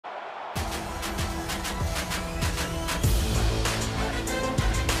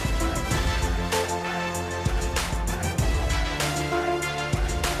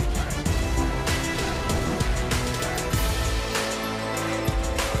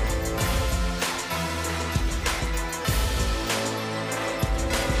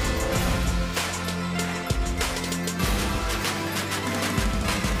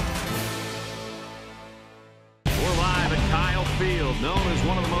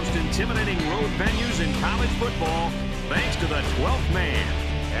intimidating road venues in college football thanks to the 12th man.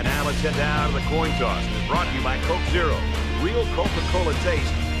 And now let's head down to the coin toss. It's brought to you by Coke Zero. Real Coca-Cola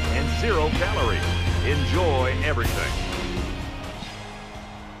taste and 0 calories. Enjoy everything.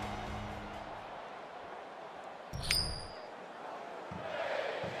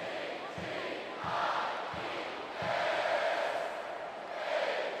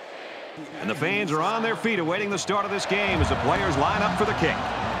 And the fans are on their feet awaiting the start of this game as the players line up for the kick.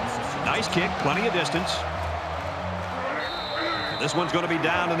 Nice kick, plenty of distance. This one's going to be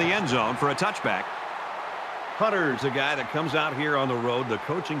down in the end zone for a touchback. Hunter's a guy that comes out here on the road. The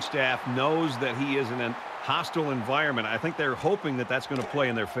coaching staff knows that he is in a hostile environment. I think they're hoping that that's going to play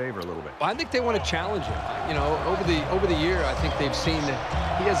in their favor a little bit. I think they want to challenge him. You know, over the year, I think they've seen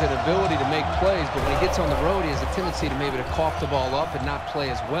that he has an ability to make plays, but when he gets on the road, he has a tendency to maybe to cough the ball up and not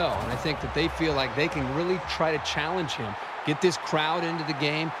play as well. And I think that they feel like they can really try to challenge him, get this crowd into the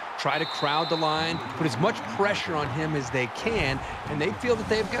game, try to crowd the line, put as much pressure on him as they can, and they feel that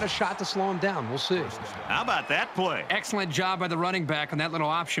they've got a shot to slow him down. We'll see. How about that play? Excellent job by the running back on that little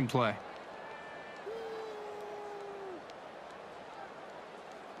option play.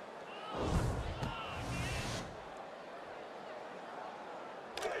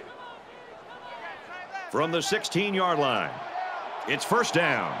 From the 16-yard line, it's first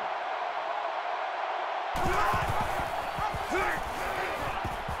down.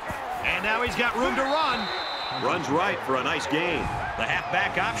 And now he's got room to run. Runs right for a nice gain. The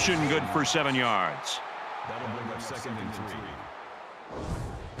halfback option good for 7 yards. That'll bring up 2nd and 3.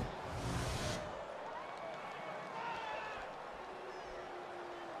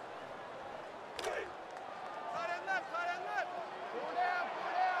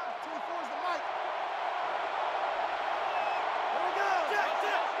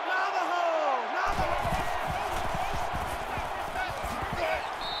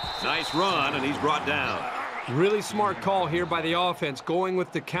 Nice run, and he's brought down. Really smart call here by the offense, going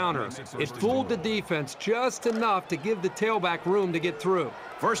with the counter. It fooled the defense just enough to give the tailback room to get through.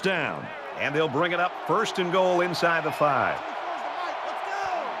 First down, and they'll bring it up 1st and goal inside the 5.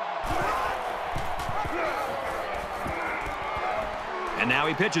 And now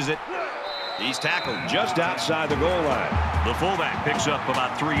he pitches it. He's tackled just outside the goal line. The fullback picks up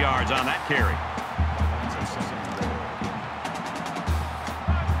about 3 yards on that carry.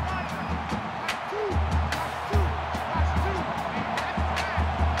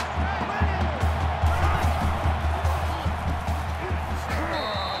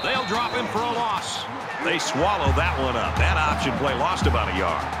 Drop him for a loss. They swallow that one up. That option play lost about a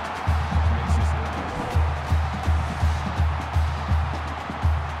yard.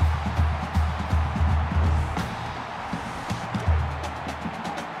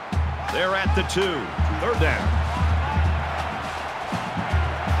 They're at the 2. 3rd down.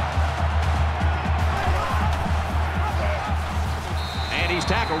 And he's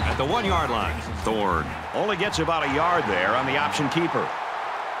tackled at the 1-yard line. Thorne only gets about a yard there on the option keeper.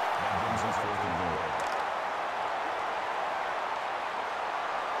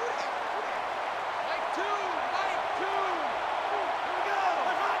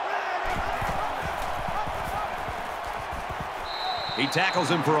 He tackles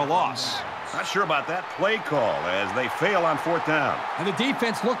him for a loss. Not sure about that play call as they fail on 4th down. And the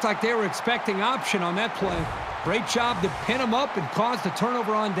defense looked like they were expecting option on that play. Great job to pin him up and cause the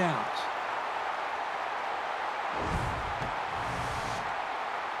turnover on downs.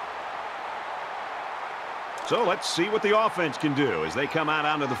 So let's see what the offense can do as they come out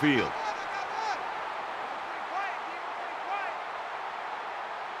onto the field.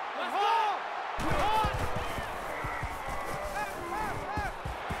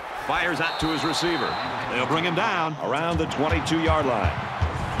 Fires out to his receiver. They'll bring him down around the 22-yard line.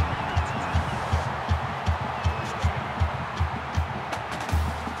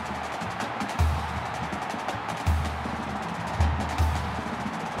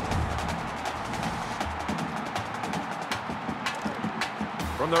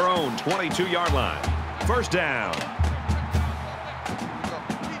 From their own 22-yard line. First down.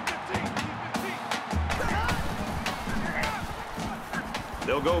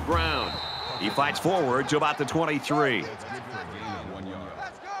 They'll go ground. He fights forward to about the 23. That's good for a gain of 1 yard.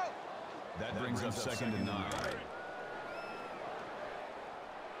 That brings up 2nd and 9.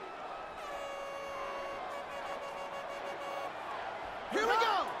 Here we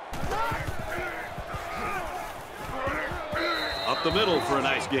go. Up the middle for a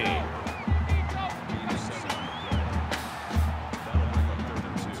nice gain. That'll bring up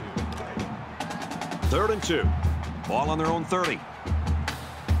 3rd and 2. 3rd and 2. Ball on their own 30.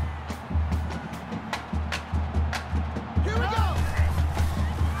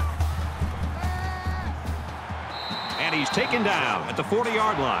 And he's taken down at the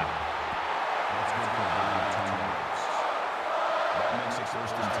 40-yard line. That's good for about 10 yards. That makes it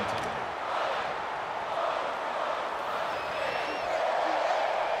first and 10.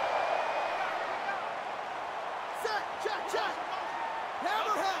 Set, check, check.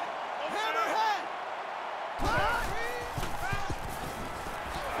 Hammerhead, hammerhead.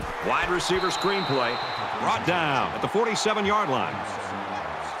 Wide receiver screenplay brought down at the 47-yard line.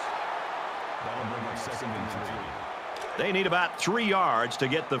 That'll bring up second and 3. They need about 3 yards to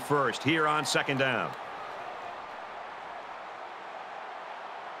get the first here on second down.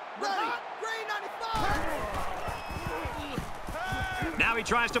 Ready, green 95. Now he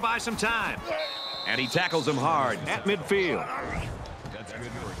tries to buy some time. And he tackles him hard at midfield. That's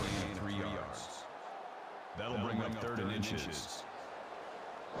good for a gain of 3 yards. That'll bring up third and inches.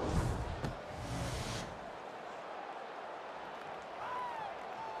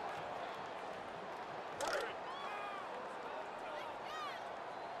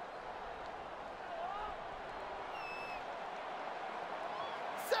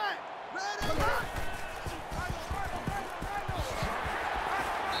 Set, ready.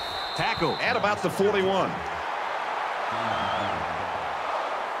 Tackle at about the 41.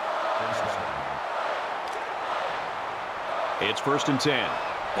 It's first and 10.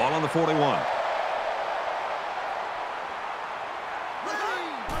 Ball on the 41.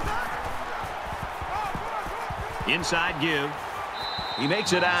 Inside give. He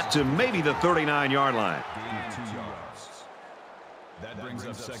makes it out to maybe the 39-yard line. Gain of 2 yards. That brings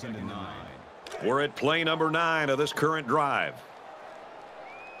up second and 9. We're at play number 9 of this current drive.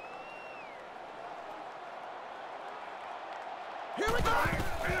 Here we go.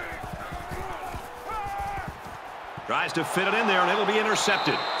 Tries to fit it in there, and it'll be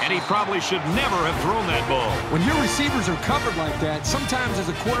intercepted. And he probably should never have thrown that ball. When your receivers are covered like that, sometimes as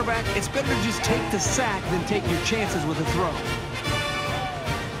a quarterback, it's better to just take the sack than take your chances with a throw.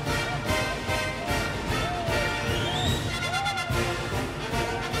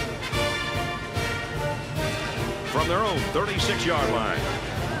 From their own 36-yard line,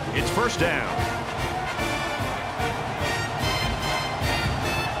 it's first down.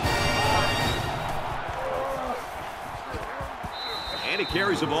 And he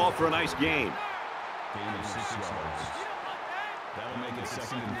carries the ball for a nice gain. Gain of 6 yards. That'll make it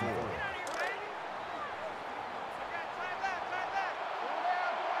second and 4.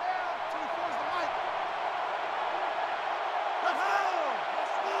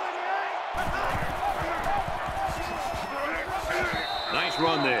 Nice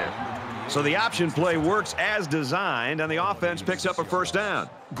run there. So the option play works as designed, and the offense picks up a first down.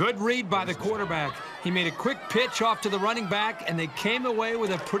 Good read by the quarterback. He made a quick pitch off to the running back, and they came away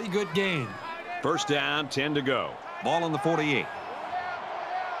with a pretty good gain. First down, 10 to go. Ball on the 48.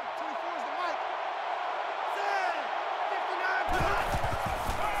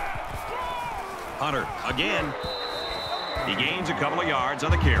 Hunter again. He gains a couple of yards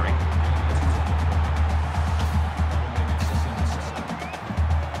on the carry.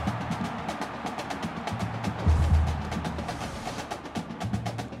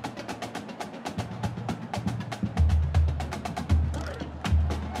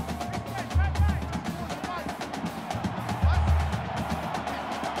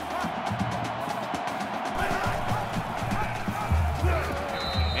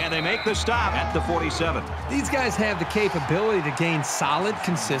 They make the stop at the 47. These guys have the capability to gain solid,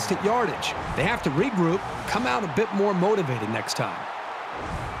 consistent yardage. They have to regroup, come out a bit more motivated next time.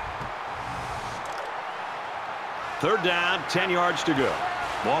 Third down, 10 yards to go.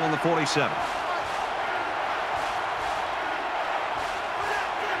 Ball on the 47.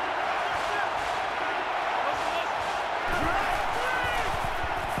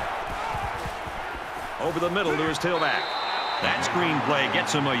 Over the middle to his tailback. That screen play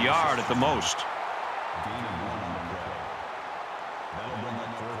gets him a yard at the most. Gain of 1 on the play. That'll bring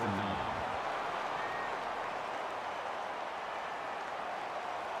up 4th and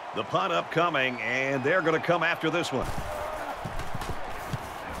 9. The punt upcoming, and they're going to come after this one.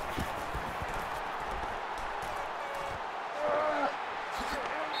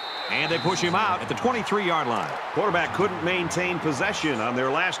 And they push him out at the 23-yard line. Quarterback couldn't maintain possession on their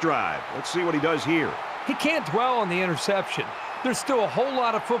last drive. Let's see what he does here. He can't dwell on the interception. There's still a whole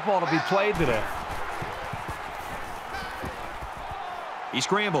lot of football to be played today. He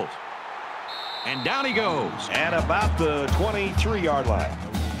scrambles. And down he goes at about the 23-yard line.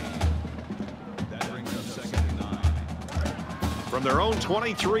 That brings up second and 9. From their own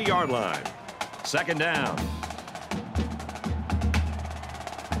 23-yard line. Second down.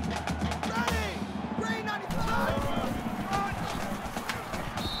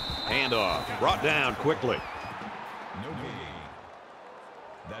 Handoff brought down quickly. No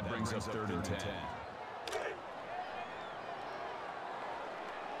brings up 3rd and 10.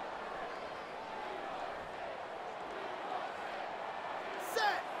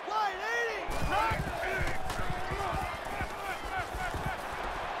 Set. Wide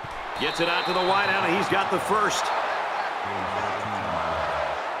 80. Gets it out to the wideout, and he's got the first. That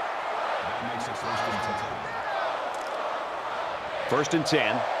makes it 1st and 10. 1st and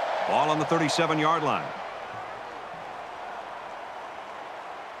 10. Ball on the 37-yard line.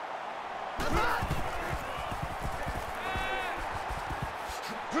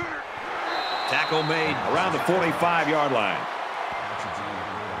 Tackle made around the 45-yard line.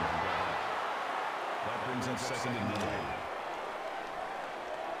 That brings up 2nd and 9.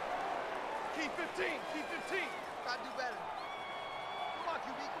 Keep 15. Keep 15. Gotta do better. Come on,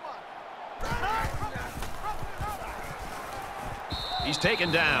 QB. Come on. He's taken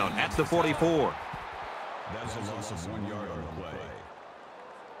down at the 44. That is a loss of 1 yard on the play.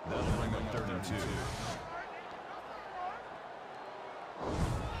 That'll bring up 3rd and 2.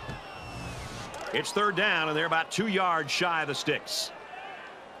 It's 3rd down, and they're about 2 yards shy of the sticks.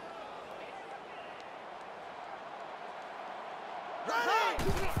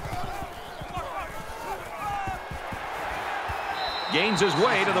 Gains his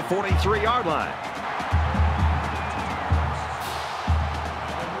way to the 43-yard line.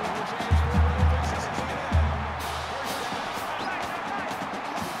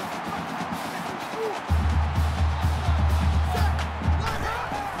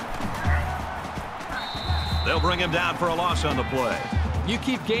 They'll bring him down for a loss on the play. You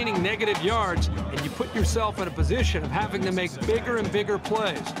keep gaining negative yards, and you put yourself in a position of having to make bigger and bigger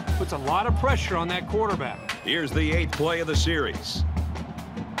plays. Puts a lot of pressure on that quarterback. Here's the 8th play of the series.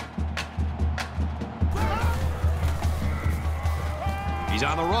 He's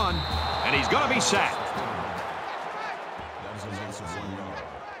on the run, and he's going to be sacked. That is a loss of 1 yard.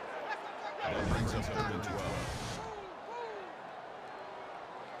 That brings up 3rd and 12.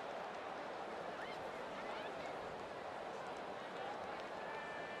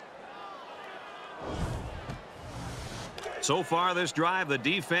 So far this drive, the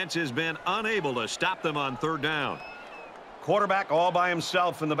defense has been unable to stop them on 3rd down. Quarterback all by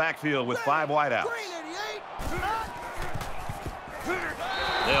himself in the backfield with 5 wideouts.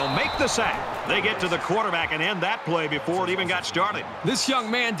 They'll make the sack. They get to the quarterback and end that play before it even got started. This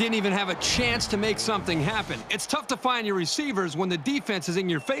young man didn't even have a chance to make something happen. It's tough to find your receivers when the defense is in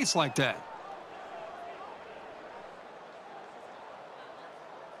your face like that.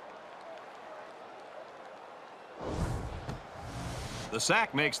 The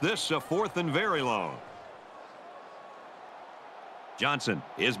sack makes this a 4th and very long. Johnson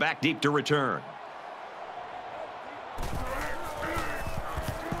is back deep to return.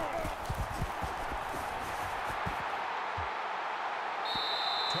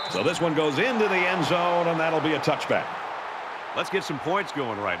 So this one goes into the end zone, and that'll be a touchback. Let's get some points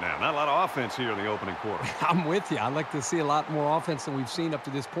going right now. Not a lot of offense here in the opening quarter. I'm with you. I'd like to see a lot more offense than we've seen up to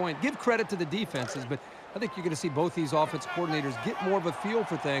this point. Give credit to the defenses, but I think you're going to see both these offense coordinators get more of a feel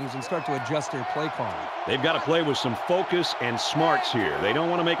for things and start to adjust their play calling. They've got to play with some focus and smarts here. They don't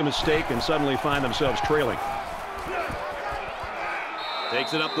want to make a mistake and suddenly find themselves trailing.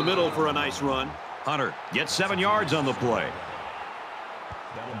 Takes it up the middle for a nice run. Hunter gets 7 yards on the play.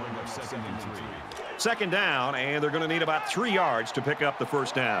 That'll bring up 2nd and 3. 2nd down, and they're going to need about 3 yards to pick up the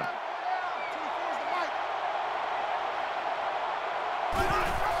 1st down.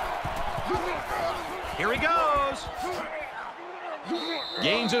 Here he goes.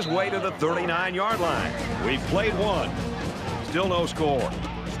 Gains his way to the 39-yard line. We've played 1. Still no score.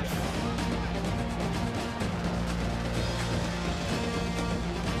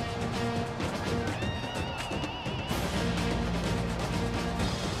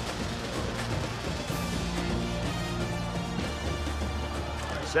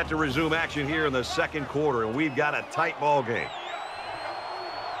 Set to resume action here in the 2nd quarter, and we've got a tight ball game.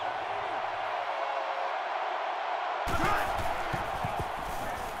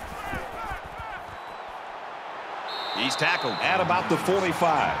 He's tackled at about the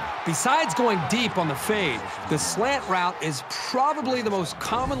 45. Besides going deep on the fade, the slant route is probably the most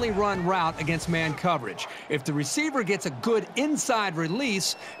commonly run route against man coverage. If the receiver gets a good inside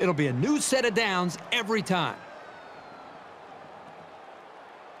release, it'll be a new set of downs every time.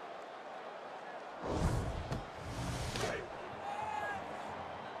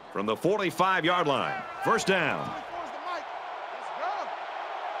 From the 45-yard line, 1st down.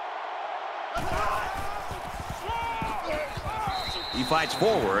 He fights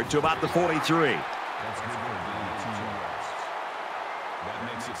forward to about the 43. That's good for a gain of 2 yards. That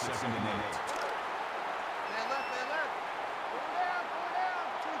makes it 2nd and 8.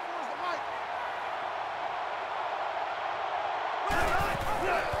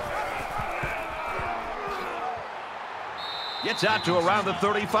 Gets out to around the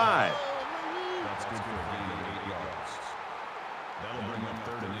 35. That's good for a gain of 8 yards. That'll bring up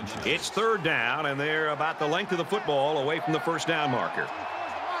 3rd and inches. It's 3rd down, and they're about the length of the football away from the first down marker.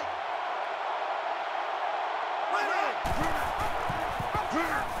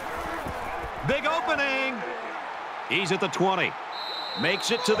 Big opening. He's at the 20.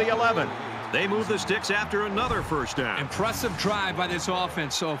 Makes it to the 11. They move the sticks after another first down. Impressive drive by this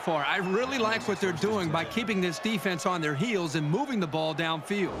offense so far. I really like what they're doing by keeping this defense on their heels and moving the ball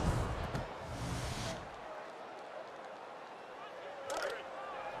downfield.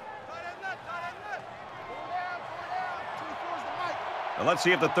 Now let's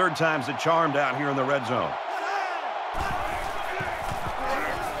see if the 3rd time's the charm down here in the red zone.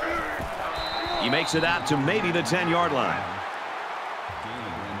 He makes it out to maybe the 10-yard line.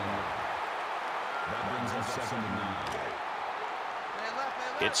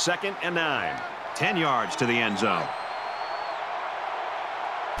 It's 2nd and 9. 10 yards to the end zone.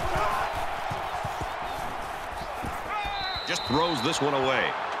 Just throws this one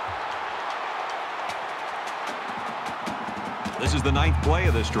away. This is the 9th play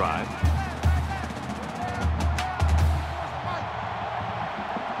of this drive.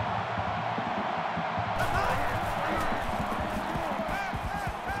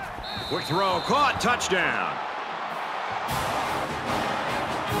 Quick throw, caught, touchdown.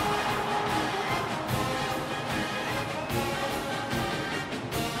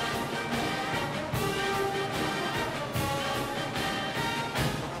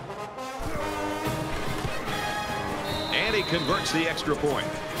 And he converts the extra point.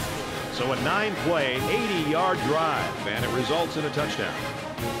 So a 9-play, 80-yard drive, and it results in a touchdown.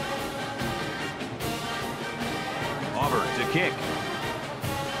 Auburn to kick.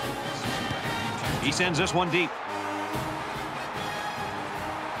 He sends this one deep.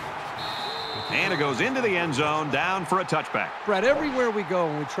 And it goes into the end zone, down for a touchback. Brett, everywhere we go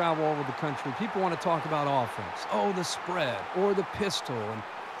when we travel over the country, people want to talk about offense. Oh, the spread or the pistol and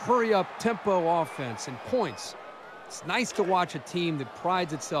hurry up tempo offense and points. It's nice to watch a team that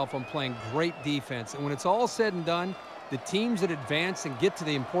prides itself on playing great defense. And when it's all said and done, the teams that advance and get to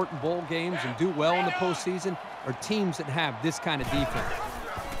the important bowl games and do well in the postseason are teams that have this kind of defense.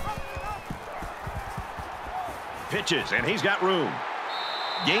 Pitches, and he's got room.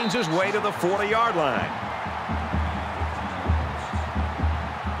 Gains his way to the 40-yard line.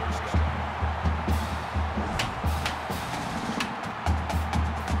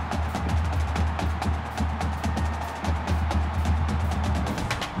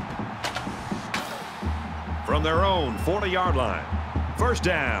 From their own 40-yard line. First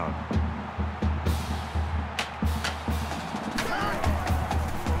down.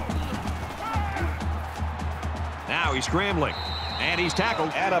 Now he's scrambling, and he's tackled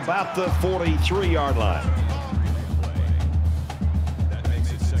at about the 43-yard line. That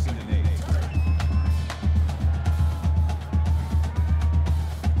makes it 2nd and 8.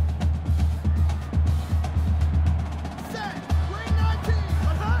 Set. Green 19.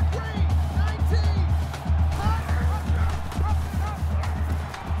 Green 19.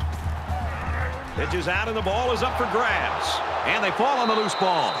 Pitches out, and the ball is up for grabs. And they fall on the loose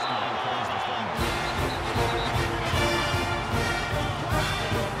ball.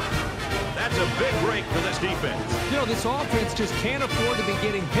 That's a big break for this defense. You know, this offense just can't afford to be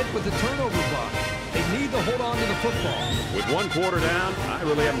getting hit with the turnover bug. They need to hold on to the football. With one quarter down, I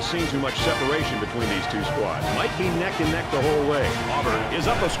really haven't seen too much separation between these two squads. Might be neck and neck the whole way. Auburn is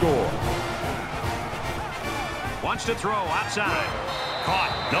up a score. Wants to throw outside.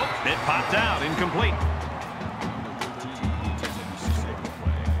 Caught. Nope. It popped out. Incomplete.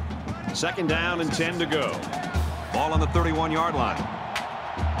 2nd down and 10 to go. Ball on the 31-yard line.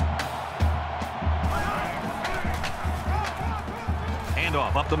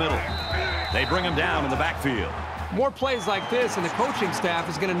 Handoff up the middle. They bring him down in the backfield. More plays like this, and the coaching staff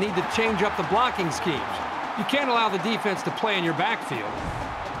is going to need to change up the blocking schemes. You can't allow the defense to play in your backfield.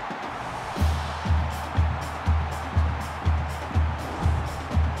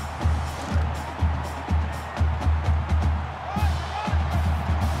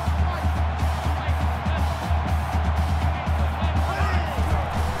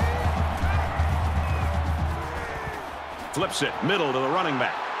 Flips it middle to the running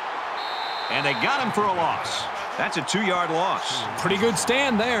back. And they got him for a loss. That's a 2-yard loss. Pretty good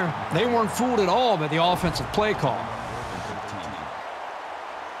stand there. They weren't fooled at all by the offensive play call.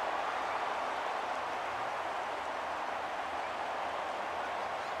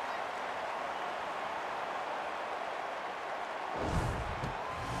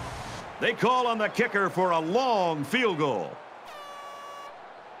 They call on the kicker for a long field goal.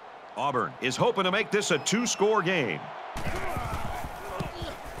 Auburn is hoping to make this a 2-score game.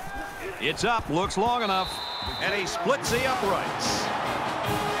 It's up, looks long enough, and he splits the uprights.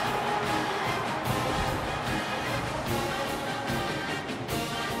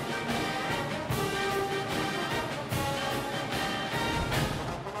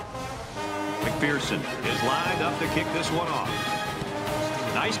 McPherson is lined up to kick this one off.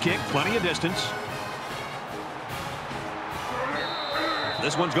 Nice kick, plenty of distance.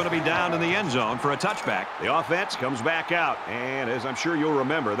 This one's going to be down in the end zone for a touchback. The offense comes back out, and as I'm sure you'll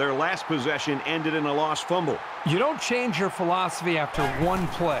remember, their last possession ended in a lost fumble. You don't change your philosophy after one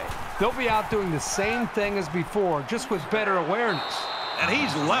play. They'll be out doing the same thing as before, just with better awareness. And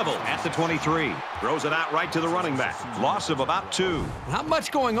he's level at the 23. Throws it out right to the running back. Loss of about 2. Not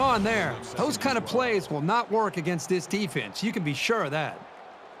much going on there. Those kind of plays will not work against this defense. You can be sure of that.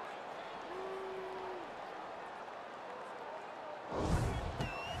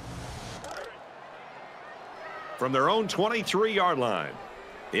 From their own 23-yard line,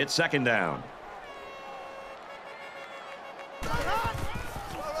 it's second down.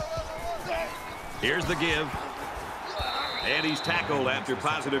 Here's the give. And he's tackled after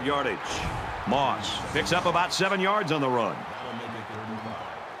positive yardage. Moss picks up about 7 yards on the run.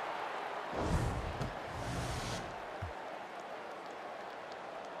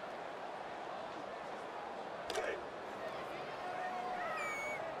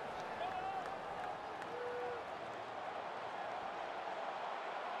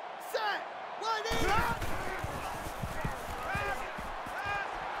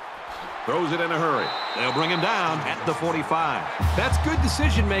 Throws it in a hurry. They'll bring him down at the 45. That's good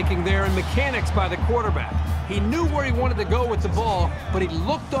decision-making there and mechanics by the quarterback. He knew where he wanted to go with the ball, but he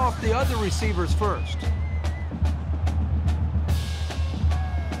looked off the other receivers first.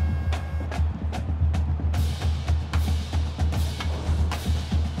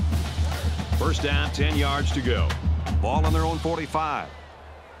 First down, 10 yards to go. Ball on their own 45.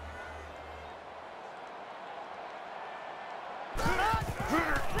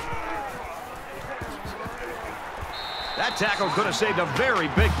 That tackle could have saved a very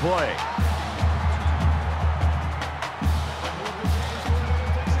big play.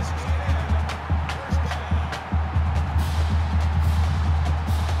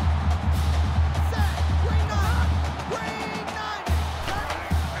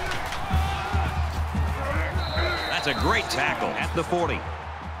 That's a great tackle at the 40.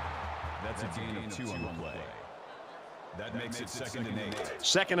 That's a gain of 2 on the play. That makes it 2nd and 8.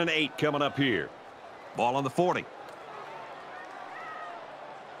 2nd and 8 coming up here. Ball on the 40.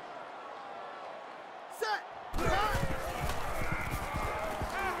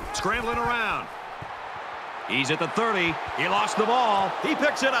 Scrambling around. He's at the 30. He lost the ball. He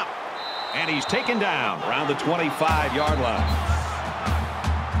picks it up. And he's taken down around the 25-yard line.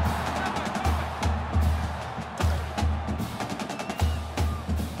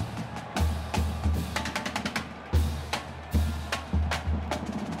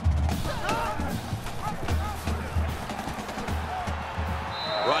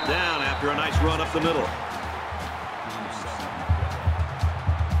 Brought down after a nice run up the middle.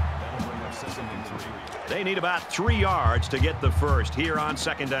 They need about 3 yards to get the first here on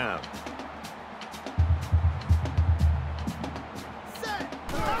second down.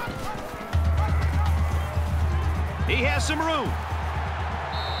 He has some room.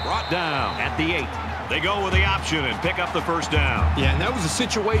 Brought down at the 8. They go with the option and pick up the first down. Yeah, and that was a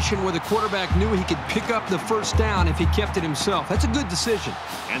situation where the quarterback knew he could pick up the first down if he kept it himself. That's a good decision.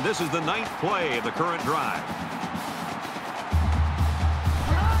 And this is the 9th play of the current drive.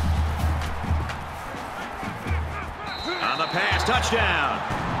 On the pass, touchdown.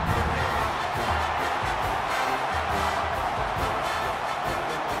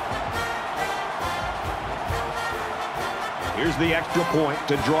 Here's the extra point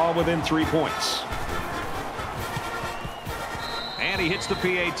to draw within 3 points. And he hits the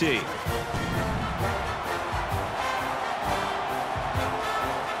PAT.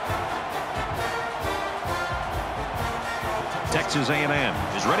 Texas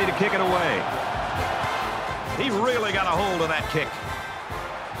A&M is ready to kick it away. He really got a hold of that kick.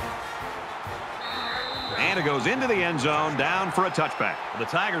 And it goes into the end zone, down for a touchback. The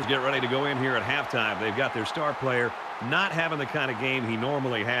Tigers get ready to go in here at halftime. They've got their star player not having the kind of game he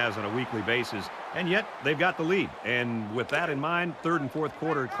normally has on a weekly basis, and yet they've got the lead. And with that in mind, 3rd and 4th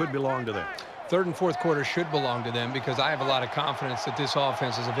quarter could belong to them. 3rd and 4th quarter should belong to them because I have a lot of confidence that this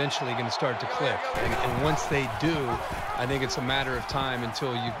offense is eventually going to start to click. And once they do, I think it's a matter of time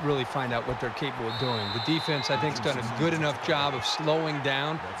until you really find out what they're capable of doing. The defense, I think, has done a good enough job of slowing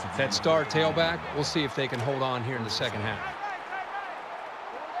down that star tailback. We'll see if they can hold on here in the second half.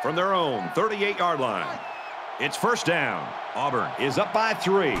 From their own 38-yard line, it's first down. Auburn is up by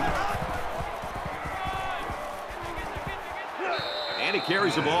 3. And he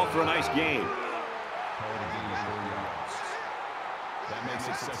carries the ball for a nice gain. That makes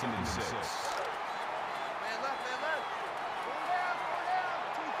it 2nd and 6. Man left, man left. Going down, going down.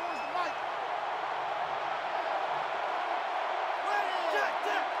 24's the mic. Ready, check,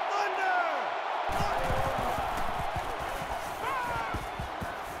 check, thunder!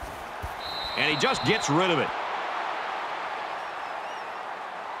 And he just gets rid of it.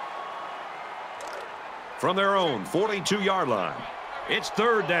 From their own 42-yard line, it's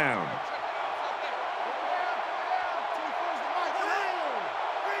 3rd down.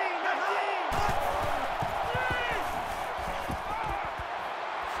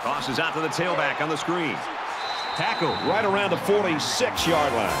 Tosses out to the tailback on the screen. Tackle right around the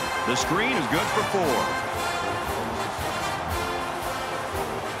 46-yard line. The screen is good for 4.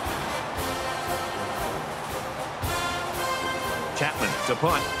 Chapman to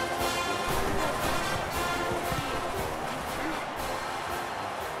punt.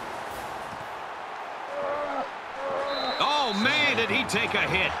 Oh, man, did he take a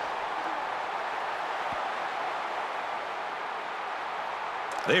hit.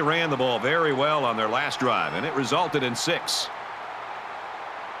 They ran the ball very well on their last drive, and it resulted in 6.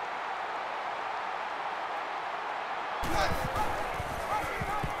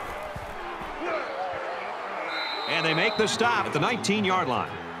 And they make the stop at the 19-yard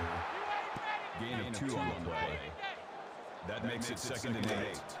line. Gain of 2 on the play. That makes it 2nd and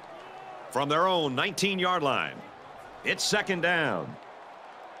 8. From their own 19-yard line, it's 2nd down.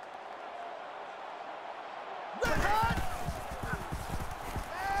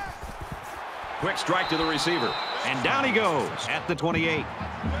 Quick strike to the receiver, and down he goes at the 28.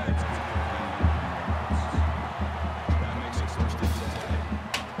 That makes it 1st and 10.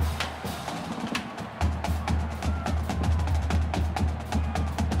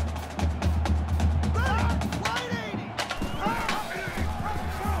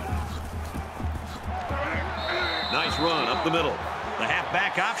 Nice run up the middle. The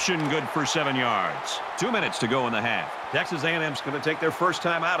halfback option good for 7 yards. 2 minutes to go in the half. Texas A&M's going to take their first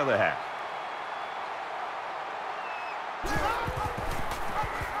time out of the half.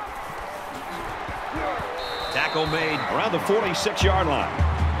 Tackle made around the 46-yard line.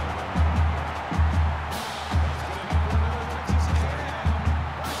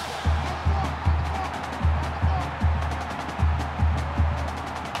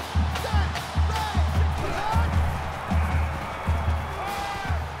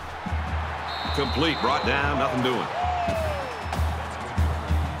 Complete, brought down, nothing doing.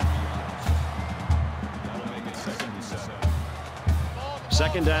 That'll make it 2nd and 7.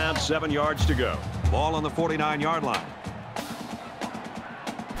 2nd down, 7 yards to go. Ball on the 49-yard line.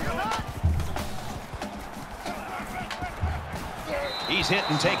 He's hit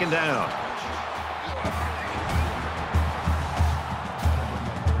and taken down.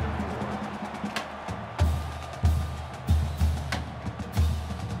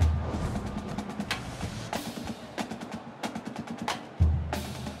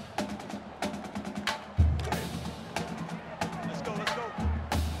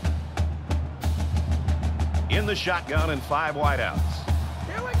 In the shotgun and 5 wideouts.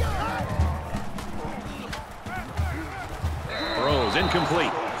 Here we go. Throws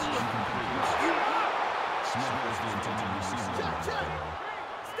incomplete. Check, check.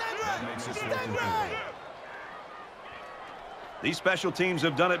 Stand right. Stand right. These special teams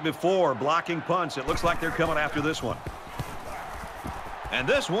have done it before, blocking punts. It looks like they're coming after this one. And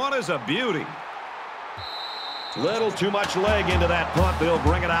this one is a beauty. Little too much leg into that punt. They'll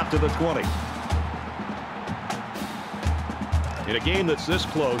bring it out to the 20. In a game that's this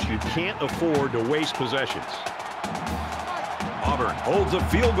close, you can't afford to waste possessions. Auburn holds a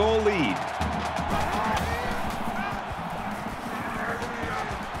field goal lead.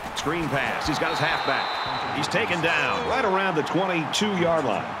 Screen pass. He's got his halfback. He's taken down right around the 22-yard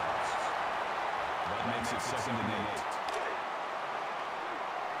line. That makes it 2nd and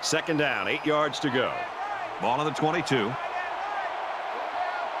 8. 2nd down, 8 yards to go. Ball on the 22.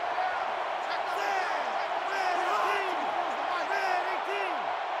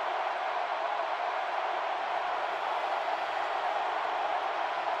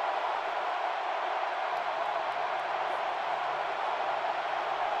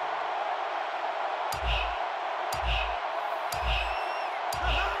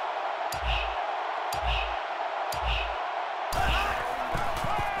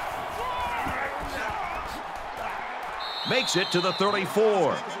 Makes it to the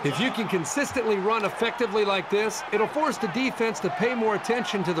 34. If you can consistently run effectively like this, it'll force the defense to pay more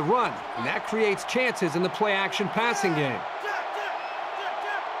attention to the run, and that creates chances in the play-action passing game.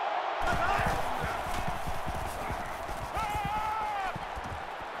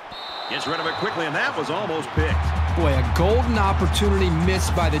 Gets rid of it quickly, and that was almost picked. Boy, a golden opportunity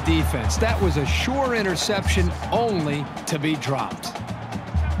missed by the defense. That was a sure interception, only to be dropped.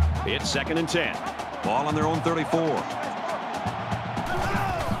 It's 2nd and 10. Ball on their own 34.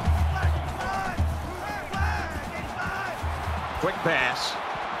 Quick pass.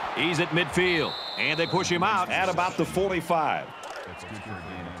 He's at midfield, and they push him out at about the 45. That's good for a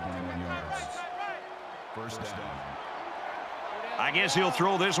gain of 21 yards. First down. I guess he'll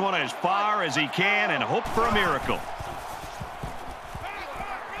throw this one as far as he can and hope for a miracle.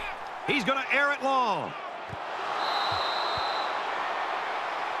 He's going to air it long.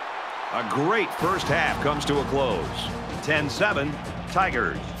 A great first half comes to a close. 10-7,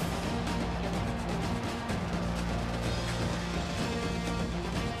 Tigers.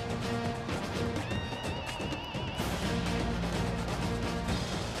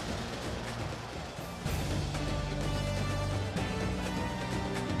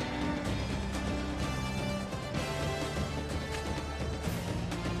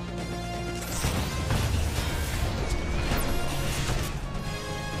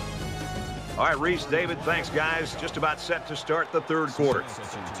 All right, Reese, David, thanks, guys. Just about set to start the 3rd quarter.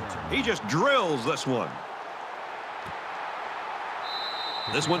 He just drills this one.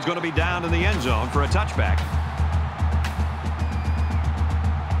 This one's going to be down in the end zone for a touchback.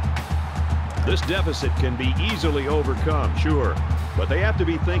 This deficit can be easily overcome, sure. But they have to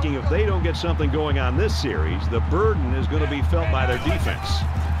be thinking if they don't get something going on this series, the burden is going to be felt by their defense.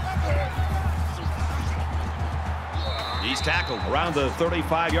 He's tackled around the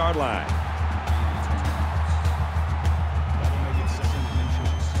 35-yard line.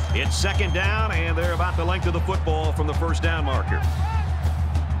 It's 2nd down, and they're about the length of the football from the first down marker.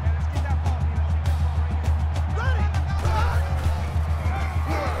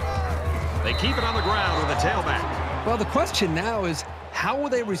 They keep it on the ground with a tailback. Well, the question now is, how will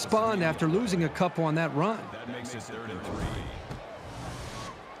they respond after losing a couple on that run? That makes it 3rd and 3.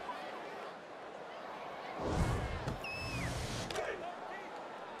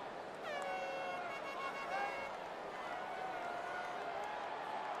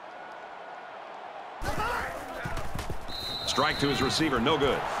 Strike to his receiver, no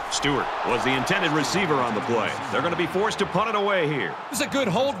good. Stewart was the intended receiver on the play. They're going to be forced to punt it away here. It was a good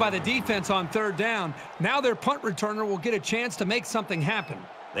hold by the defense on 3rd down. Now their punt returner will get a chance to make something happen.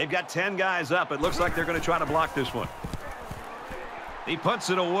 They've got 10 guys up. It looks like they're going to try to block this one. He punts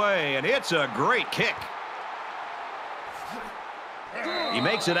it away, and it's a great kick. He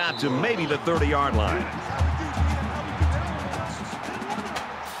makes it out to maybe the 30-yard line.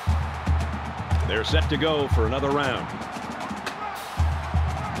 They're set to go for another round.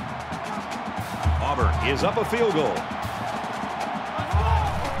 Auburn is up a field goal.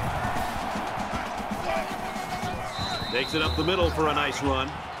 Takes it up the middle for a nice run.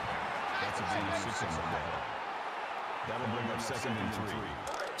 That's a gain of 6 on the play. That'll bring up 2nd and 3.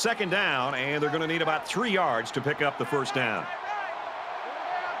 2nd down, and they're going to need about 3 yards to pick up the first down.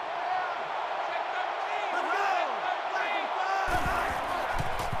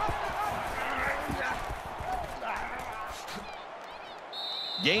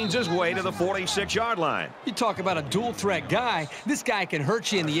 Gains his way to the 46-yard line. You talk about a dual threat guy. This guy can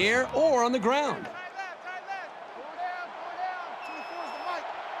hurt you in the air or on the ground.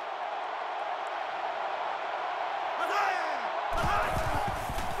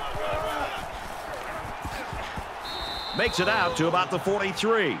 Makes it out to about the 43. That's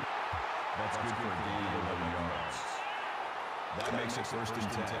good for a gain of 11 yards. That makes it 1st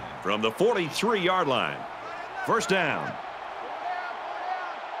and 10. From the 43-yard line. First down.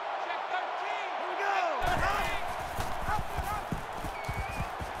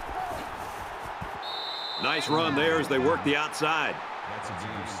 Nice run there as they work the outside. That's a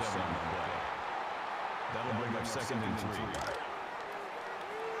gain of 7 on the play. That'll bring up 2nd and 3.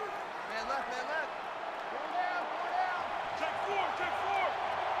 Man left, man left. Four down. Check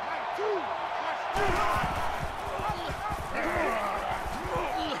 4.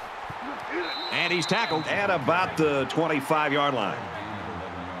 And he's tackled at about the 25-yard line. Gain of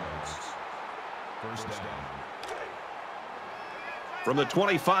 11 yards. First down. From the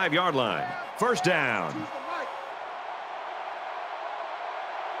 25-yard line. First down.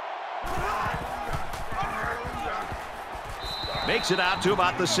 Makes it out to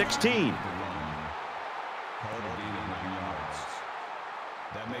about the 16. Call it a gain of 9 yards.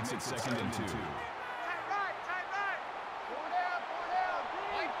 That makes it 2nd and 2. Tight right. Four down.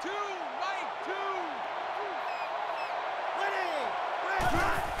 Right two.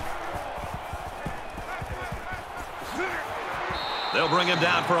 They'll bring him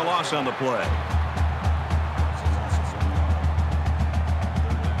down for a loss on the play.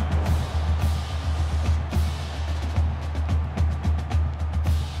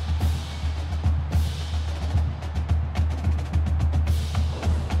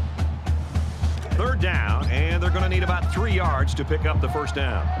 down, and they're going to need about 3 yards to pick up the first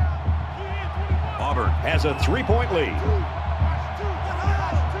down. Auburn has a 3-point lead.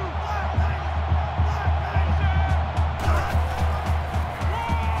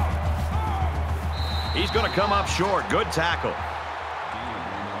 He's going to come up short. Good tackle.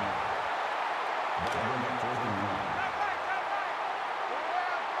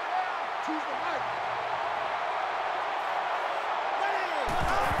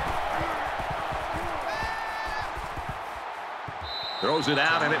 Throws it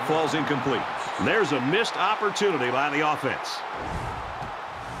out, and it falls incomplete. There's a missed opportunity by the offense.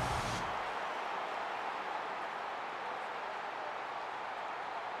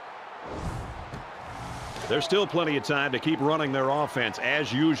 There's still plenty of time to keep running their offense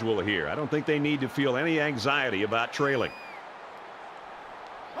as usual here. I don't think they need to feel any anxiety about trailing.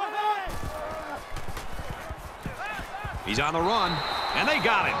 He's on the run, and they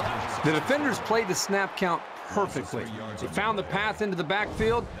got him. The defenders played the snap count perfectly. They found the path into the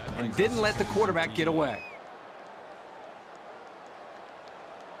backfield and didn't let the quarterback get away.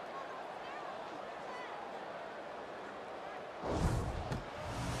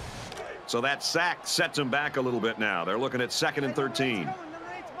 So that sack sets them back a little bit now. They're looking at 2nd and 13.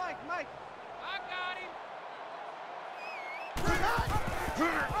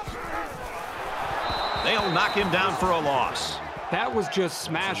 They'll knock him down for a loss. That was just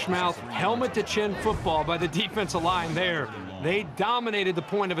smash-mouth, helmet-to-chin football by the defensive line there. They dominated the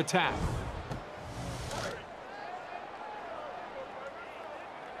point of attack.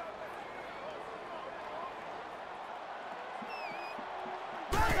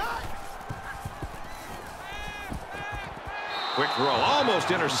 Quick throw,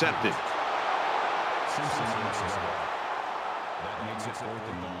 almost intercepted. That makes it 4th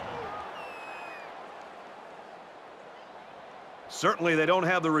and 1. Certainly they don't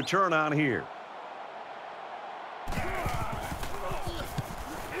have the return on here.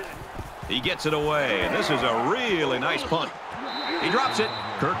 He gets it away, and this is a really nice punt. He drops it.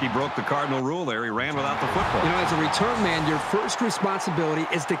 Kirky broke the cardinal rule there. He ran without the football. You know, as a return man, your first responsibility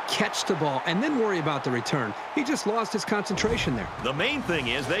is to catch the ball and then worry about the return. He just lost his concentration there. The main thing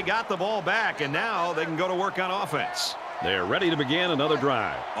is they got the ball back, and now they can go to work on offense. They're ready to begin another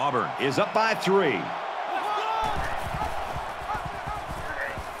drive. Auburn is up by 3.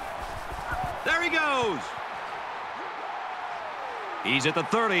 There he goes. He's at the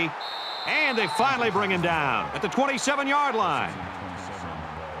 30, and they finally bring him down at the 27-yard line.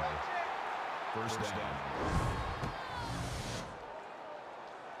 First down.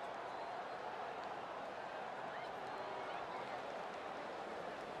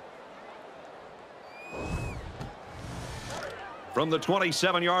 From the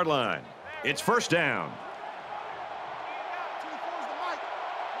 27-yard line, it's first down.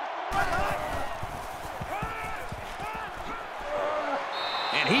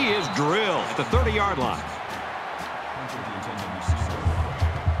 And he is drilled at the 30-yard line.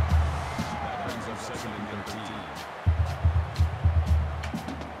 That brings up 2nd and 13.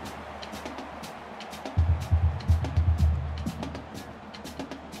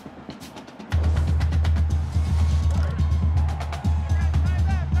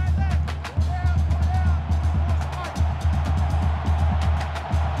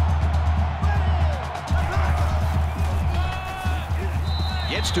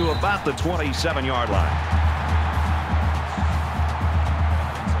 Gets to about the 27-yard line.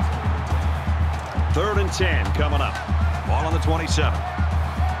 3rd and 10 coming up. Ball on the 27.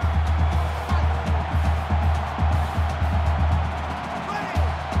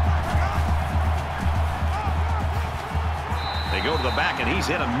 They go to the back, and he's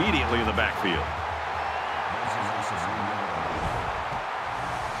hit immediately in the backfield.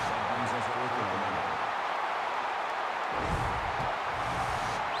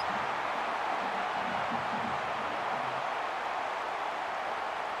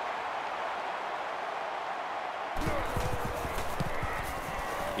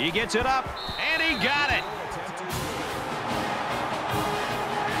 He gets it up, and he got it.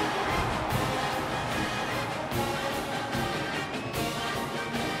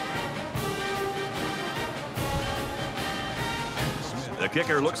 The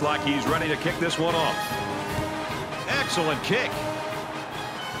kicker looks like he's ready to kick this one off. Excellent kick.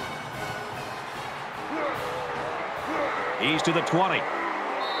 He's to the 20,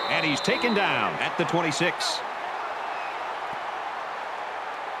 and he's taken down at the 26.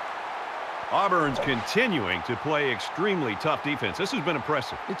 Auburn's continuing to play extremely tough defense. This has been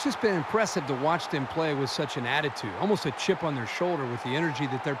impressive. It's just been impressive to watch them play with such an attitude, almost a chip on their shoulder with the energy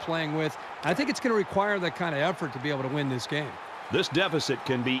that they're playing with. I think it's going to require that kind of effort to be able to win this game. This deficit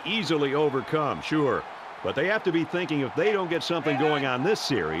can be easily overcome, sure. But they have to be thinking if they don't get something going on this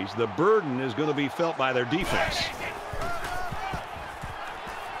series, the burden is going to be felt by their defense.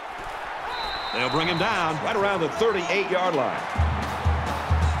 They'll bring him down right around the 38-yard line.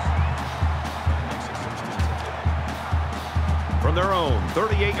 From their own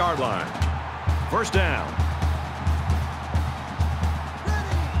 38-yard line. First down.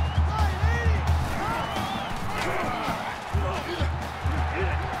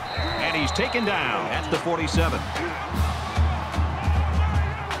 And he's taken down at the 47.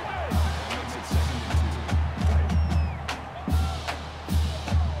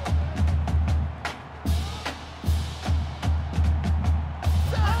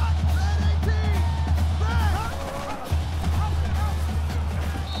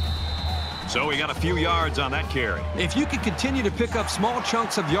 So we got a few yards on that carry. If you can continue to pick up small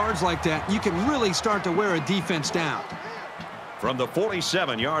chunks of yards like that, you can really start to wear a defense down. From the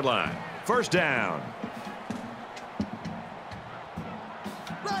 47-yard line. First down.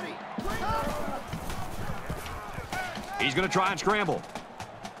 He's going to try and scramble.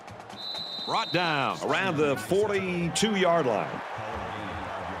 Brought down around the 42-yard line.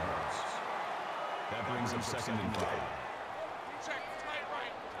 That brings up second and 5. Check, tight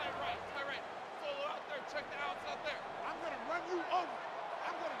right. Full out there, check the outs out there. I'm going to run you over.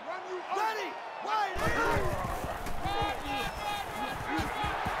 Ready, wide.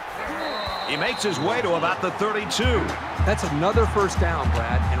 He makes his way to about the 32. That's another first down,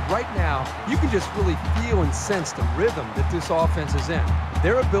 Brad. And right now, you can just really feel and sense the rhythm that this offense is in.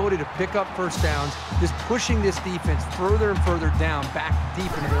 Their ability to pick up first downs, just pushing this defense further and further down, back deep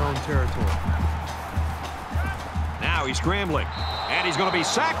into their own territory. Now he's scrambling, and he's going to be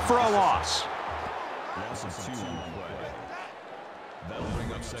sacked for a loss. Loss of 2 on the play. That'll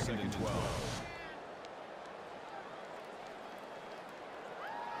bring up second and 12.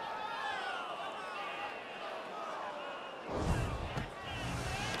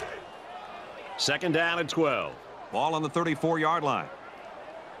 Second down and 12. Ball on the 34-yard line.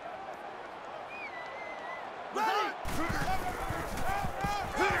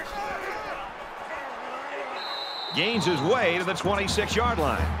 Gains his way to the 26-yard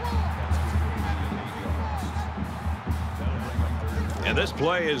line. And this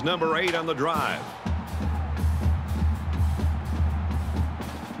play is number 8 on the drive.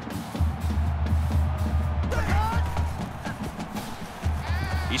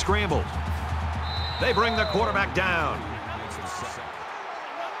 He scrambles. They bring the quarterback down. Loss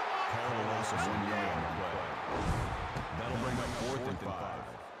of 1 yard on the play. That'll bring up 4th and 5.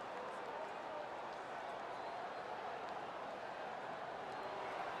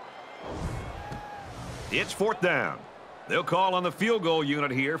 It's 4th down. They'll call on the field goal unit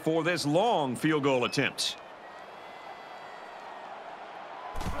here for this long field goal attempt.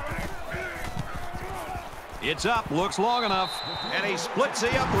 It's up, looks long enough, and he splits the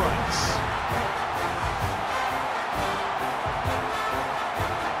uprights.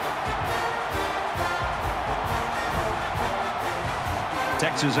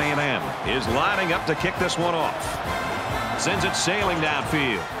 Texas A&M is lining up to kick this one off. Sends it sailing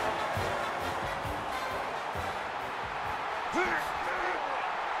downfield.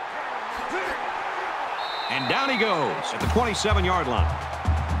 And down he goes at the 27-yard line.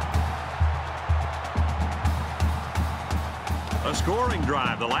 A scoring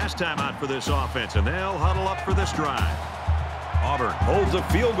drive the last time out for this offense, and they'll huddle up for this drive. Auburn holds a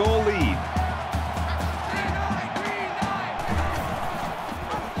field goal lead.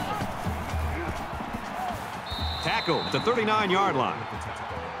 Tackle at the 39-yard line.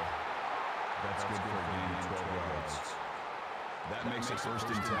 That's good for a gain of 12 yards. That makes it 1st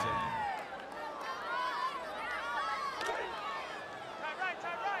and 10.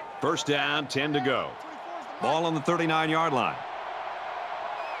 First down, 10 to go. Ball on the 39-yard line.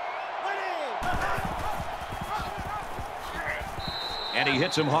 And he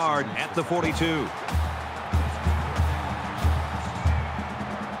hits him hard at the 42.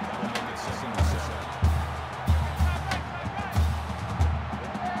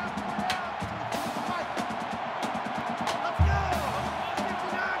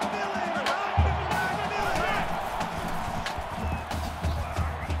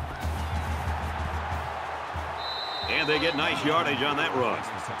 And they get nice yardage on that run.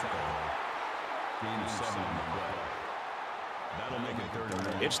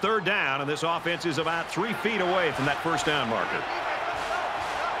 It's 3rd down, and this offense is about 3 feet away from that first down marker.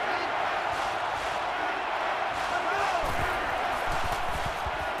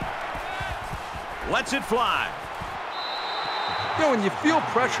 Lets it fly. You know, when you feel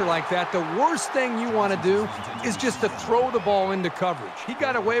pressure like that, the worst thing you want to do is just to throw the ball into coverage. He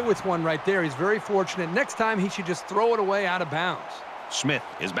got away with one right there. He's very fortunate. Next time, he should just throw it away out of bounds. Smith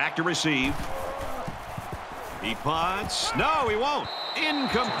is back to receive. He punts. No, he won't.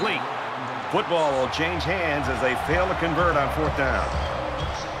 Incomplete. Football will change hands as they fail to convert on 4th down.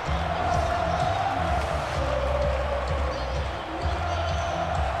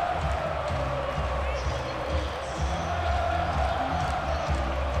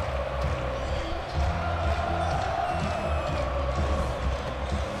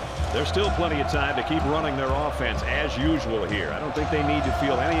 There's still plenty of time to keep running their offense as usual here. I don't think they need to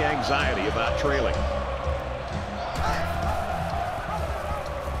feel any anxiety about trailing.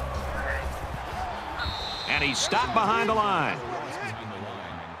 And he's stopped behind the line.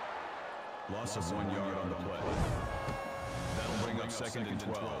 Loss of 1 yard on the play. That'll bring up 2nd and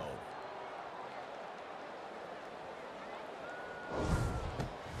 12.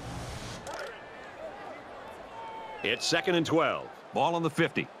 It's 2nd and 12. Ball on the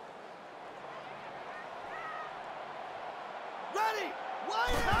 50.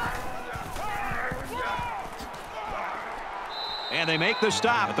 And they make the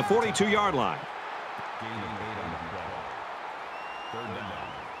stop at the 42-yard line. Gain of 8 on the play. 3rd down.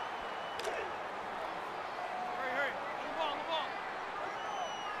 Hurry. The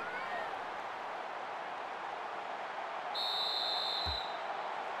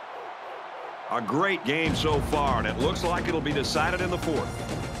ball. A great game so far, and it looks like it'll be decided in the 4th.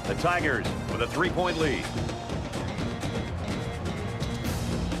 The Tigers with a 3-point lead.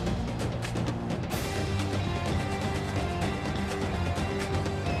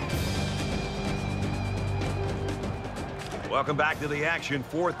 Welcome back to the action.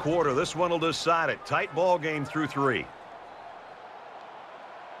 4th quarter. This one will decide it. Tight ball game through 3.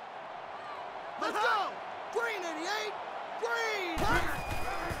 Let's go! Green 88! Green!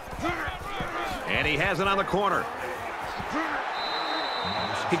 And he has it on the corner.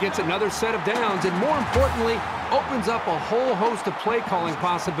 He gets another set of downs and, more importantly, opens up a whole host of play calling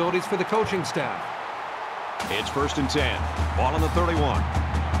possibilities for the coaching staff. It's 1st and 10. Ball on the 31.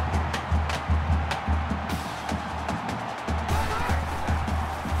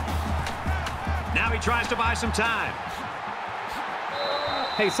 Now he tries to buy some time.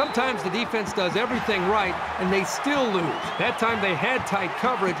 Hey, sometimes the defense does everything right, and they still lose. That time they had tight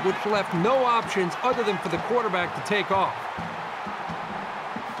coverage, which left no options other than for the quarterback to take off.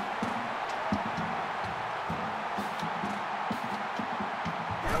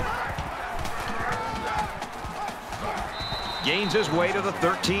 Gains his way to the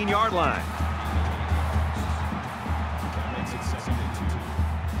 13-yard line. That makes it 2nd and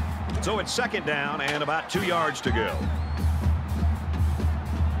 2. So it's 2nd down and about 2 yards to go.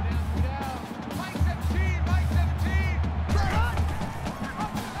 Mike 17!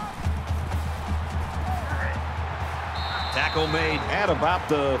 Tackle made at about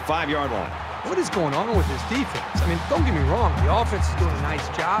the 5-yard line. What is going on with this defense? I mean, don't get me wrong. The offense is doing a nice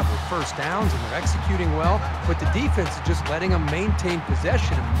job with 1st downs, and they're executing well, but the defense is just letting them maintain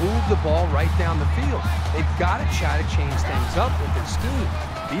possession and move the ball right down the field. They've got to try to change things up with their scheme.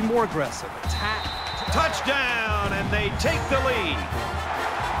 Be more aggressive. Attack. Touchdown, and they take the lead.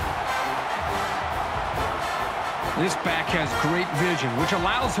 This back has great vision, which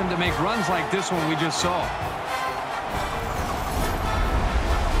allows him to make runs like this one we just saw.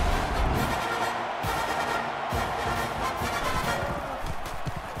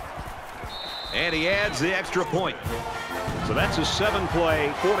 And he adds the extra point. So that's a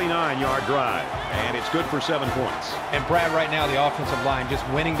 7-play, 49-yard drive. And it's good for 7 points. And Brad, right now, the offensive line just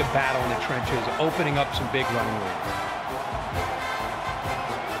winning the battle in the trenches, opening up some big running lanes.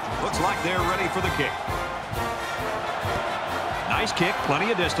 Looks like they're ready for the kick. Nice kick, plenty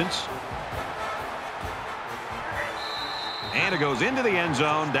of distance. And it goes into the end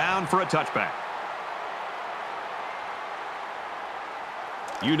zone, down for a touchback.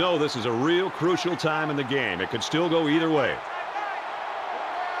 You know this is a real crucial time in the game. It could still go either way.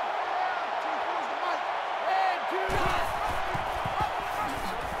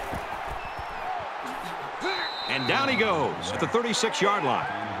 And down he goes at the 36-yard line.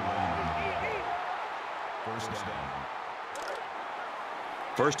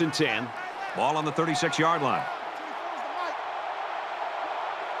 1st and 10. Ball on the 36-yard line.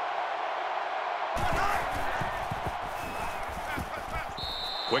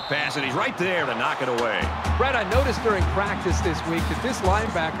 Quick pass, and he's right there to knock it away. Brett, I noticed during practice this week that this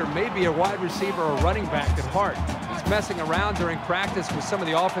linebacker may be a wide receiver or running back at heart. He's messing around during practice with some of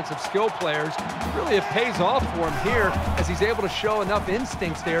the offensive skill players. Really, it pays off for him here as he's able to show enough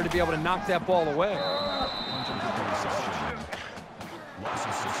instincts there to be able to knock that ball away.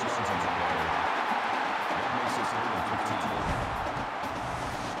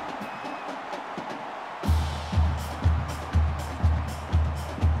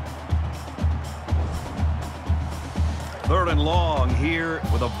 Third and long here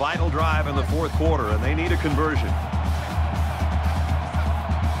with a vital drive in the fourth quarter, and they need a conversion.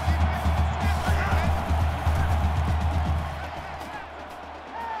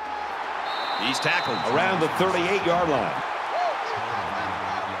 He's tackled around the 38-yard line.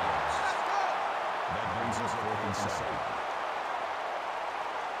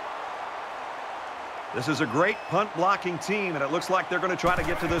 This is a great punt blocking team, and it looks like they're going to try to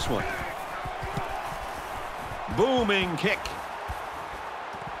get to this one. Booming kick.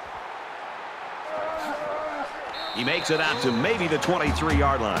 He makes it out to maybe the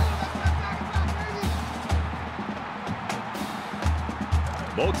 23-yard line.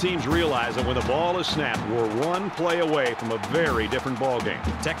 Both teams realize that when the ball is snapped, we're one play away from a very different ball game.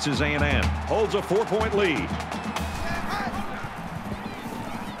 Texas A&M holds a 4-point lead.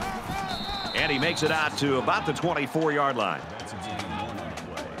 And he makes it out to about the 24-yard line. That's a gain of 1 on the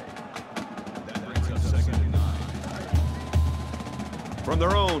play. That brings up 2nd and 9. From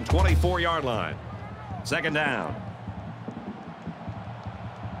their own 24-yard line. 2nd down.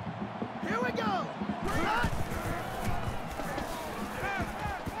 Here we go.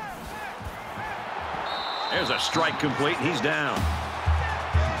 There's a strike complete. He's down.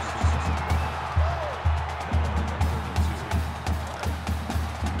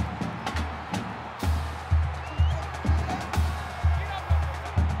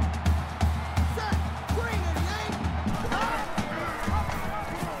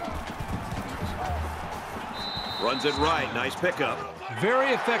 Runs it right. Nice pickup.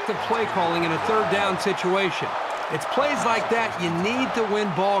 Very effective play calling in a third down situation. It's plays like that you need to win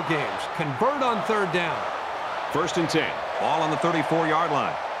ball games. Convert on third down. 1st and 10. Ball on the 34-yard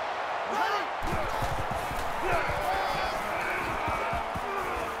line.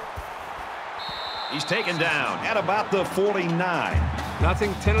 He's taken down at about the 49.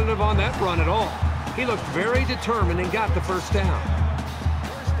 Nothing tentative on that run at all. He looked very determined and got the first down.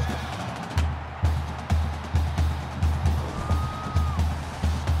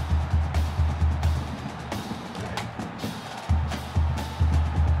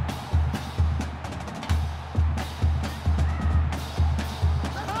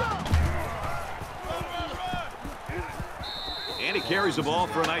 And he carries the ball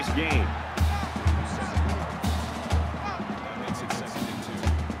for a nice gain.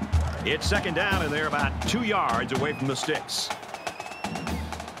 It's 2nd down, and they're about 2 yards away from the sticks.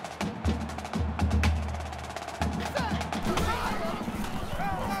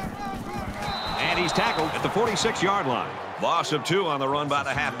 And he's tackled at the 46-yard line. Loss of 2 on the run by the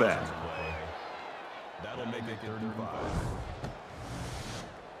halfback. That'll make it 3rd and 5.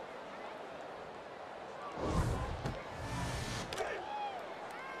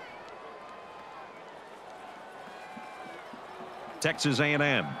 Texas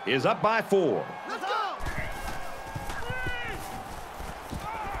A&M is up by 4. Let's go.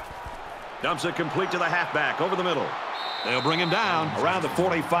 Dumps it complete to the halfback over the middle. They'll bring him down around the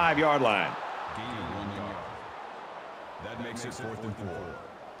 45-yard line. Gain of 1 yard. That makes it 4th and 4.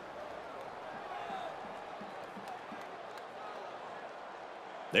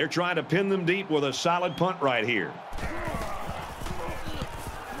 They're trying to pin them deep with a solid punt right here.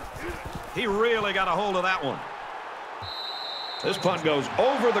 He really got a hold of that one. This punt goes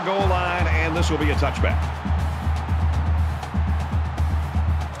over the goal line, and this will be a touchback.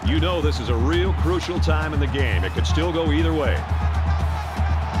 You know this is a real crucial time in the game. It could still go either way.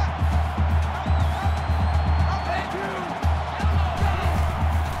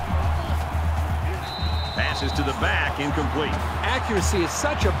 Passes to the back, incomplete. Accuracy is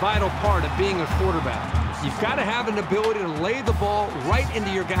such a vital part of being a quarterback. You've got to have an ability to lay the ball right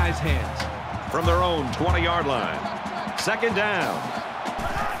into your guys' hands. From their own 20-yard line. 2nd down.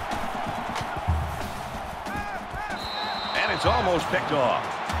 And it's almost picked off.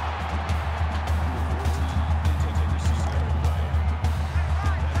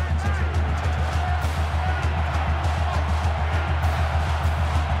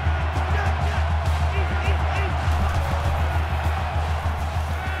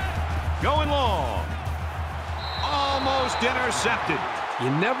 Going long. Almost intercepted. You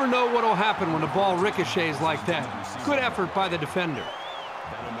never know what will happen when the ball ricochets like that. Good effort by the defender.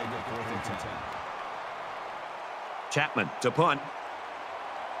 That'll make it 4th and 10. Chapman to punt.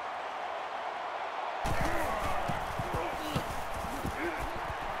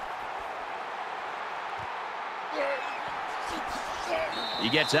 He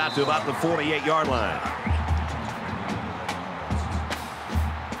gets out to about the 48-yard line.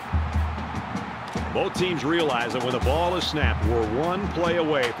 Both teams realize that when the ball is snapped, we're one play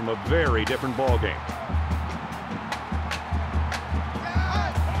away from a very different ball game.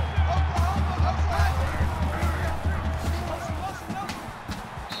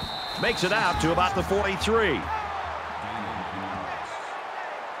 Makes it out to about the 43. That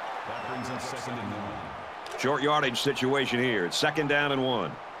brings up 2nd and 1. Short yardage situation here. It's 2nd down and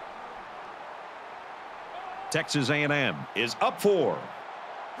 1. Texas A&M is up 4.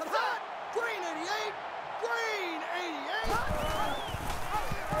 Green 88! Green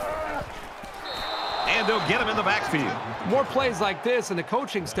 88! And they'll get him in the backfield. More plays like this, and the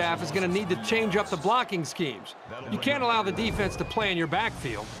coaching staff is going to need to change up the blocking schemes. You can't allow the defense to play in your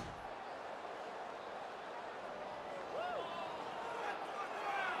backfield.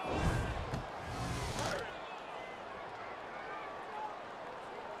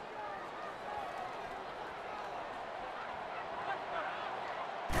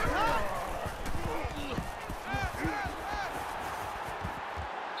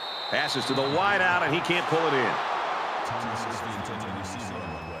 Passes to the wide out, and he can't pull it in. Thomas is the intended receiver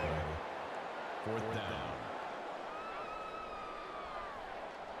on the way. 4th down.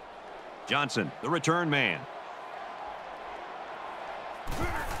 Johnson, the return man.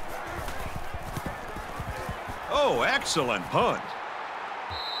 Oh, excellent punt.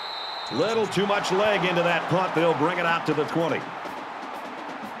 Little too much leg into that punt. They'll bring it out to the 20.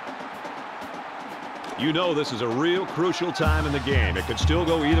 You know this is a real crucial time in the game. It could still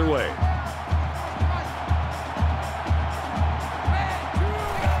go either way.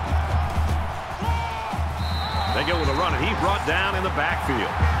 They go with a run, and he brought down in the backfield.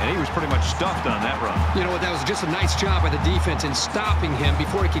 And he was pretty much stuffed on that run. You know what? That was just a nice job by the defense in stopping him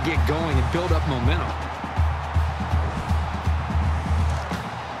before he could get going and build up momentum.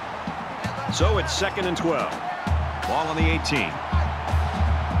 So it's 2nd and 12. Ball on the 18.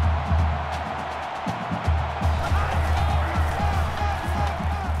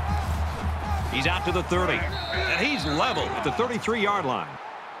 He's out to the 30. And he's level at the 33-yard line.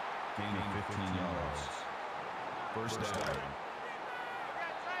 Gaining 15 yards. 1st down.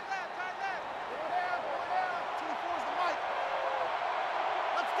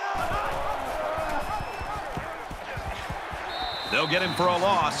 They'll get him for a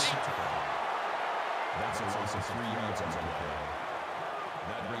loss. That's a loss of 3 yards on the play.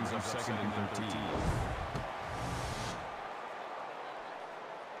 That brings up 2nd and 13.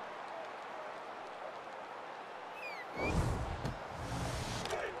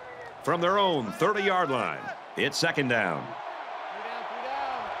 From their own 30-yard line, it's 2nd down.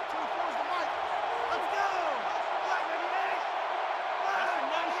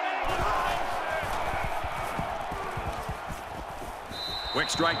 Quick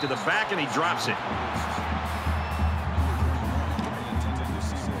strike to the back, and he drops it.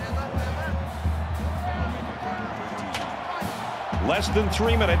 Less than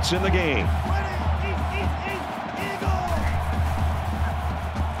 3 minutes in the game.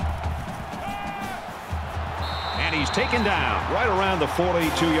 And he's taken down right around the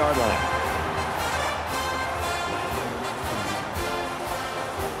 42-yard line.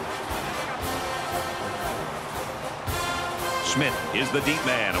 Smith is the deep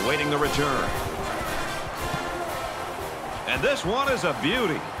man awaiting the return. And this one is a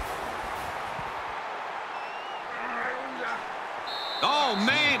beauty. Oh,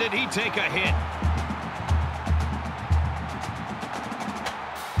 man, did he take a hit.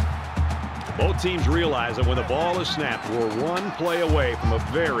 Both teams realize that when the ball is snapped, we're one play away from a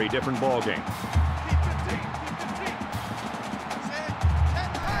very different ball game.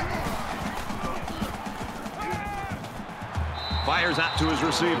 Fires out to his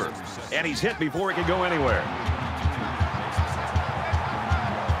receiver, and he's hit before he can go anywhere.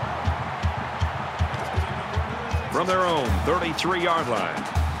 From their own 33-yard line,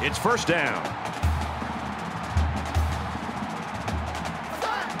 it's 1st down.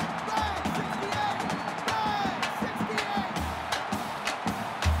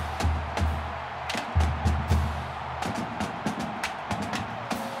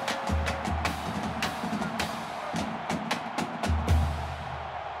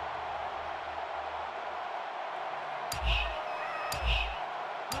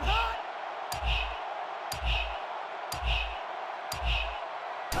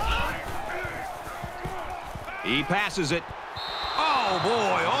 He passes it. Oh,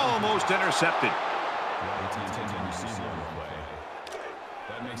 boy, almost intercepted.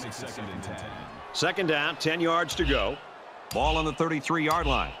 That makes it 2nd and 10. 2nd down, 10 yards to go. Ball on the 33-yard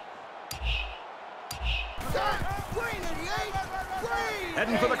line.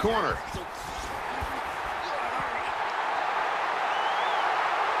 Heading for the corner.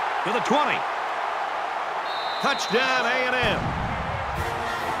 To the 20. Touchdown, A&M.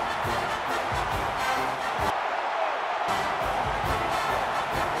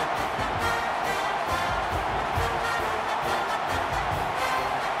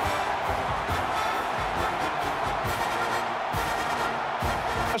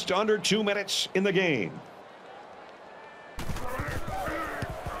 Just under 2 minutes in the game.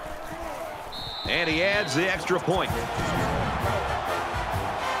 And he adds the extra point.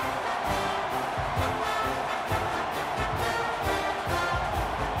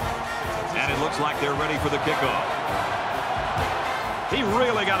 And it looks like they're ready for the kickoff. He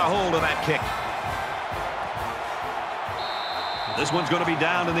really got a hold of that kick. This one's going to be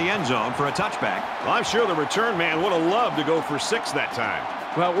down in the end zone for a touchback. Well, I'm sure the return man would have loved to go for 6 that time.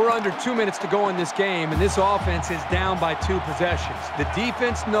 Well, we're under 2 minutes to go in this game, and this offense is down by 2 possessions. The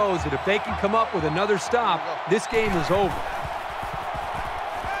defense knows that if they can come up with another stop, this game is over.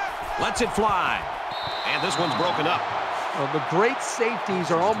 Lets it fly. And this one's broken up. Well, the great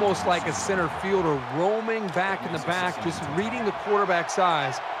safeties are almost like a center fielder roaming back in the back, just reading the quarterback's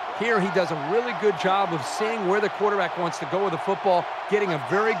eyes. Here he does a really good job of seeing where the quarterback wants to go with the football, getting a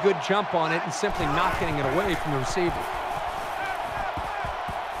very good jump on it, and simply not getting it away from the receiver.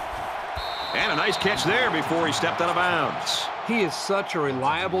 And a nice catch there before he stepped out of bounds. He is such a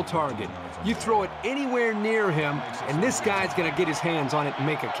reliable target. You throw it anywhere near him, and this guy's going to get his hands on it and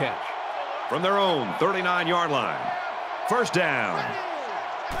make a catch. From their own 39-yard line. First down.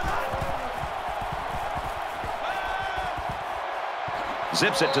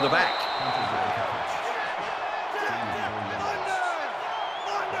 Zips it to the back.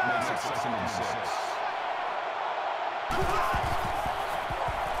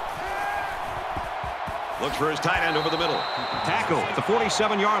 Looks for his tight end over the middle. Tackle at the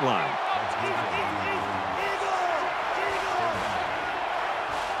 47-yard line.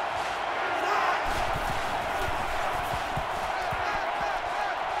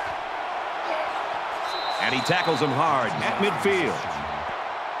 And he tackles him hard at midfield.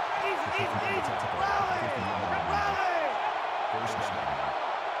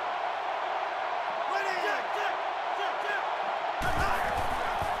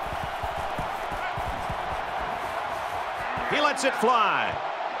 He lets it fly.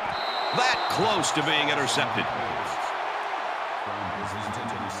 That close to being intercepted.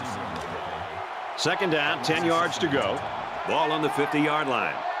 Second down, 10 yards to go. Ball on the 50-yard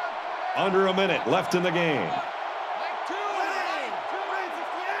line. Under a minute left in the game.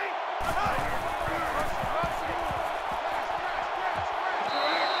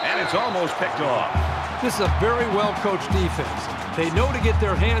 And it's almost picked off. This is a very well-coached defense. They know to get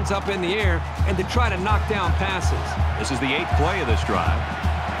their hands up in the air and to try to knock down passes. This is the 8th play of this drive.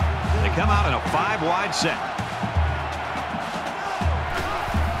 They come out in a 5-wide set.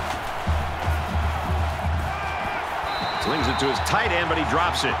 Slings it to his tight end, but he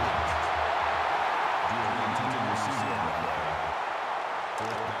drops it.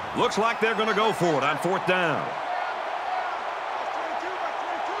 Looks like they're going to go for it on 4th down.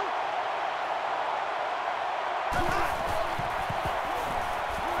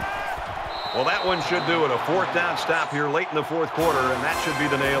 Well, that one should do it. A 4th down stop here late in the 4th quarter, and that should be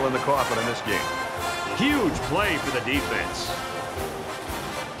the nail in the coffin in this game. Huge play for the defense.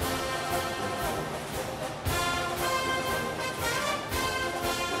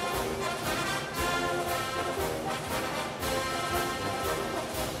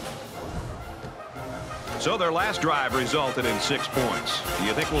 So their last drive resulted in 6 points. Do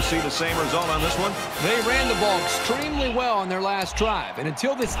you think we'll see the same result on this one? They ran the ball extremely well on their last drive, and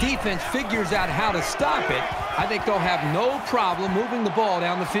until this defense figures out how to stop it, I think they'll have no problem moving the ball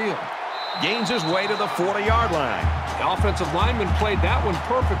down the field. Gains his way to the 40-yard line. The offensive lineman played that one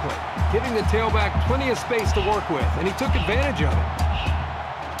perfectly, giving the tailback plenty of space to work with, and he took advantage of it.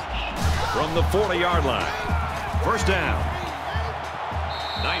 From the 40-yard line. First down.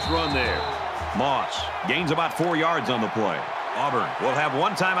 Nice run there. Moss gains about 4 yards on the play. Auburn will have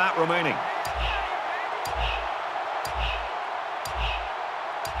 1 timeout remaining.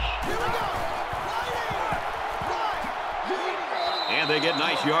 And they get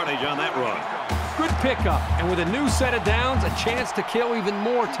nice yardage on that run. Good pickup, and with a new set of downs, a chance to kill even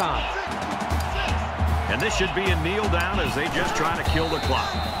more time. And this should be a kneel down as they just try to kill the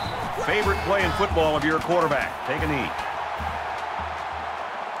clock. Favorite play in football of your quarterback. Take a knee.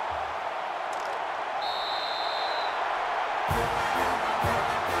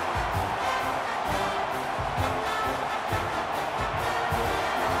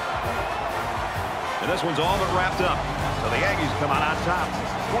 And this one's all but wrapped up. So the Aggies come out on top,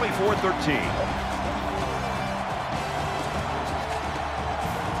 24-13.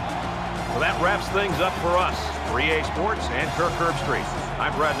 So that wraps things up for us. 3A Sports and Kirk Herbstreit.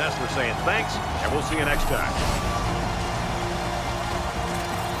 I'm Brad Nessler saying thanks, and we'll see you next time.